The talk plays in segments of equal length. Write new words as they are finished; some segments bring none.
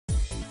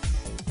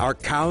Are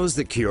cows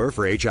the cure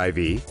for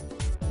HIV?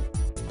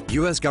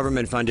 U.S.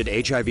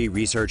 government-funded HIV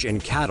research in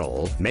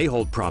cattle may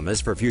hold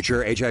promise for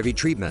future HIV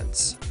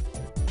treatments.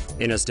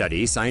 In a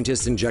study,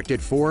 scientists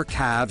injected 4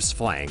 calves'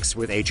 flanks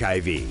with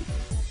HIV.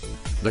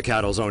 The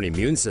cattle's own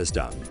immune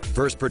system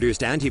first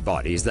produced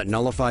antibodies that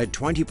nullified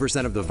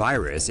 20% of the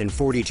virus in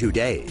 42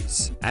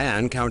 days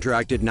and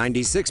counteracted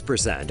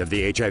 96% of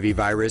the HIV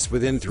virus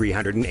within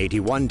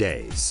 381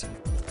 days.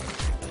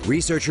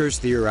 Researchers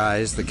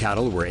theorized the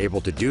cattle were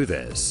able to do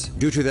this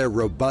due to their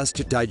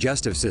robust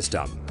digestive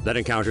system that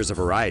encounters a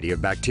variety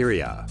of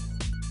bacteria.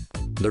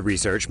 The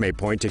research may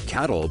point to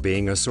cattle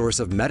being a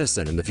source of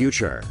medicine in the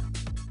future.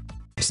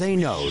 Say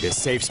no to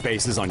safe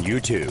spaces on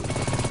YouTube.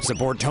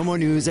 Support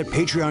TomoNews at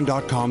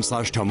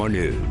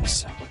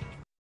patreon.com/TomoNews.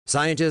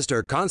 Scientists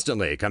are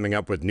constantly coming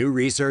up with new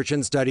research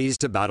and studies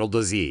to battle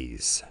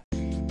disease.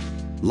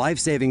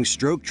 Life-saving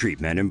stroke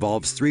treatment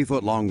involves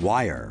 3-foot-long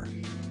wire.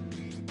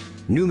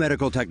 New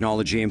medical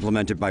technology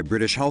implemented by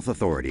British health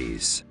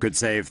authorities could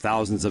save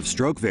thousands of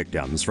stroke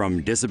victims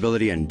from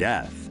disability and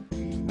death.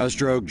 A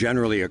stroke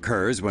generally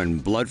occurs when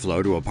blood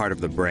flow to a part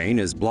of the brain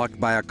is blocked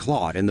by a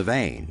clot in the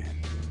vein.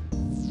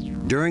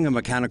 During a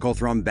mechanical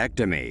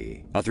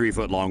thrombectomy, a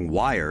 3-foot-long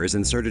wire is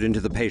inserted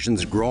into the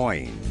patient's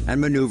groin and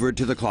maneuvered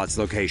to the clot's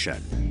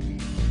location.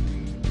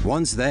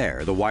 Once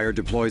there, the wire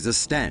deploys a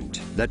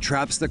stent that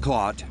traps the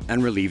clot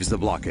and relieves the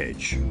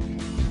blockage.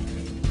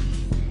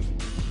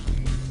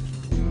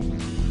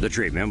 The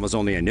treatment was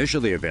only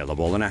initially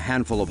available in a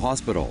handful of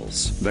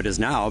hospitals, but is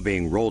now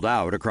being rolled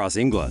out across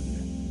England.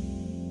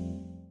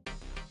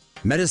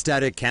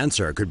 Metastatic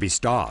cancer could be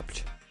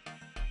stopped.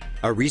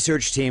 A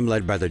research team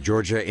led by the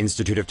Georgia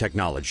Institute of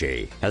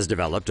Technology has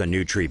developed a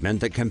new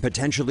treatment that can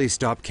potentially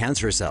stop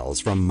cancer cells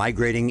from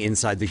migrating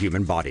inside the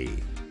human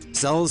body.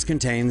 Cells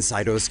contain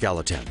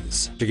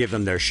cytoskeletons to give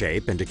them their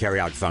shape and to carry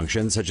out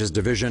functions such as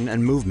division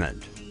and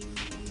movement.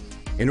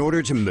 In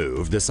order to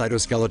move, the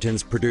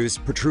cytoskeletons produce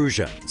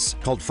protrusions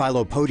called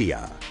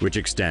filopodia, which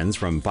extends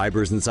from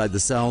fibers inside the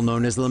cell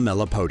known as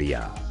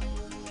lamellipodia.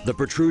 The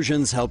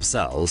protrusions help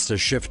cells to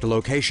shift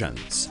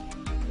locations.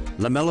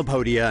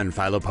 Lamellipodia and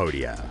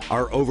filopodia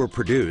are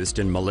overproduced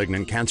in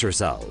malignant cancer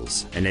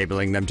cells,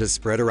 enabling them to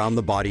spread around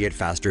the body at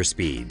faster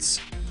speeds.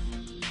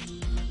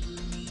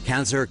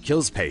 Cancer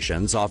kills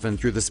patients often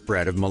through the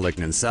spread of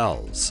malignant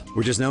cells,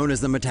 which is known as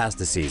the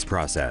metastases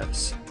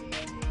process.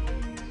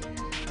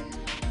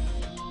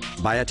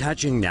 By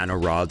attaching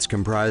nanorods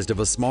comprised of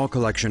a small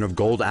collection of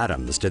gold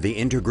atoms to the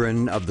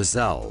integrin of the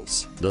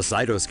cells, the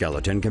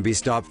cytoskeleton can be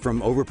stopped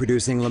from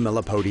overproducing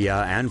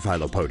lamellipodia and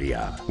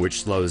filopodia,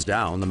 which slows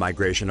down the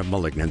migration of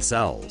malignant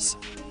cells.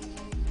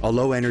 A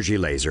low-energy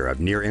laser of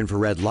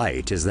near-infrared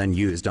light is then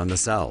used on the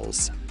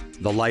cells.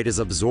 The light is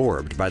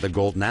absorbed by the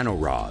gold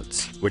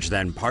nanorods, which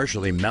then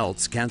partially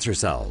melts cancer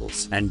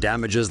cells and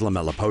damages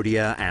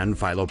lamellipodia and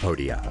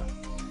filopodia.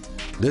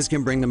 This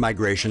can bring the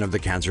migration of the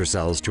cancer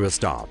cells to a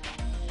stop.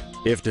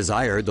 If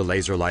desired, the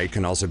laser light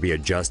can also be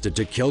adjusted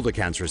to kill the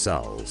cancer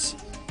cells.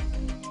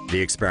 The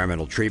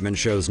experimental treatment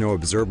shows no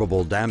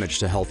observable damage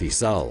to healthy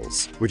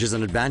cells, which is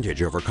an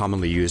advantage over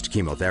commonly used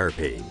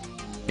chemotherapy.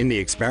 In the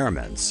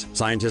experiments,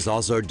 scientists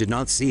also did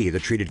not see the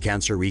treated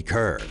cancer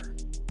recur.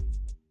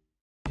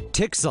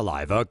 Tick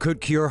saliva could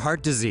cure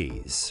heart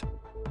disease.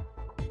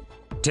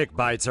 Tick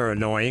bites are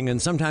annoying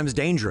and sometimes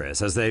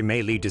dangerous as they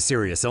may lead to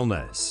serious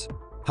illness.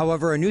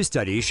 However, a new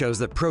study shows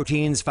that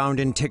proteins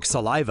found in tick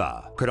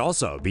saliva could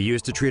also be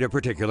used to treat a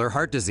particular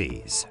heart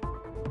disease.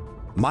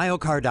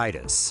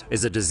 Myocarditis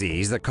is a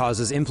disease that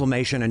causes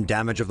inflammation and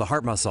damage of the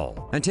heart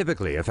muscle and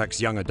typically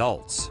affects young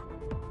adults.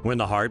 When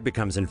the heart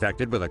becomes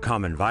infected with a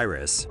common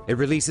virus, it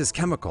releases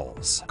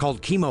chemicals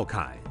called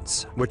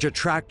chemokines, which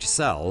attract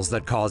cells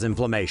that cause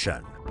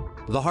inflammation.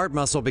 The heart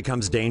muscle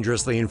becomes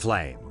dangerously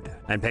inflamed,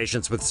 and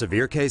patients with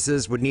severe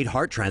cases would need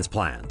heart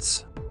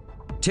transplants.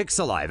 Tick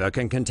saliva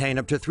can contain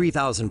up to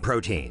 3,000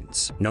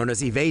 proteins, known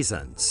as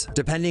evasins,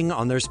 depending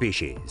on their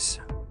species.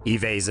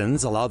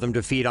 Evasins allow them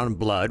to feed on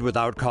blood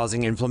without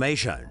causing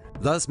inflammation,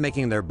 thus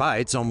making their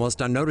bites almost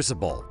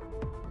unnoticeable.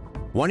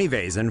 One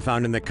evasin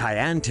found in the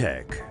cayenne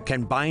tick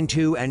can bind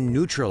to and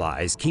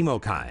neutralize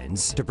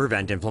chemokines to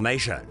prevent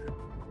inflammation.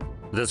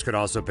 This could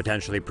also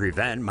potentially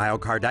prevent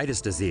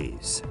myocarditis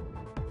disease.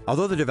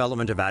 Although the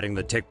development of adding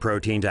the tick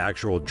protein to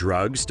actual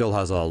drugs still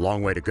has a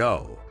long way to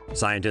go,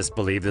 scientists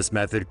believe this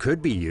method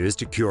could be used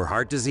to cure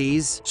heart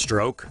disease,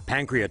 stroke,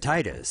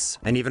 pancreatitis,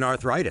 and even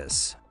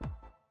arthritis.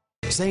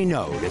 Say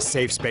no to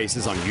safe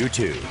spaces on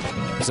YouTube.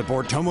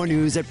 Support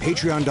TomoNews at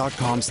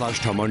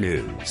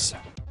patreon.com/TomoNews.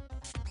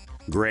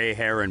 Gray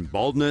hair and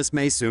baldness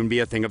may soon be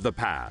a thing of the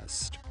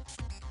past.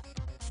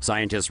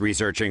 Scientists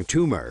researching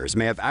tumors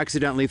may have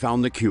accidentally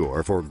found the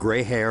cure for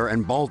gray hair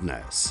and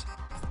baldness.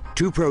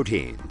 2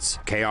 proteins,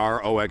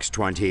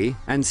 KROX20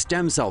 and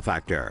stem cell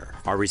factor,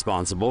 are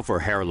responsible for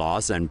hair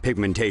loss and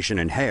pigmentation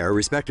in hair,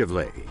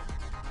 respectively.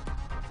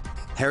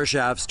 Hair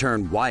shafts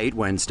turn white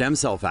when stem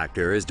cell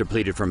factor is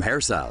depleted from hair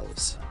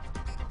cells.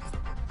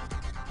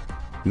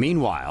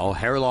 Meanwhile,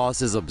 hair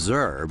loss is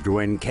observed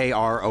when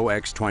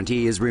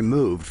KROX20 is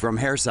removed from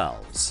hair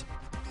cells.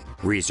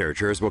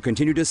 Researchers will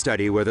continue to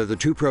study whether the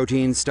two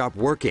proteins stop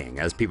working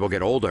as people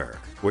get older,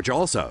 which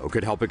also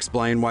could help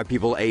explain why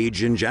people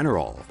age in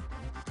general.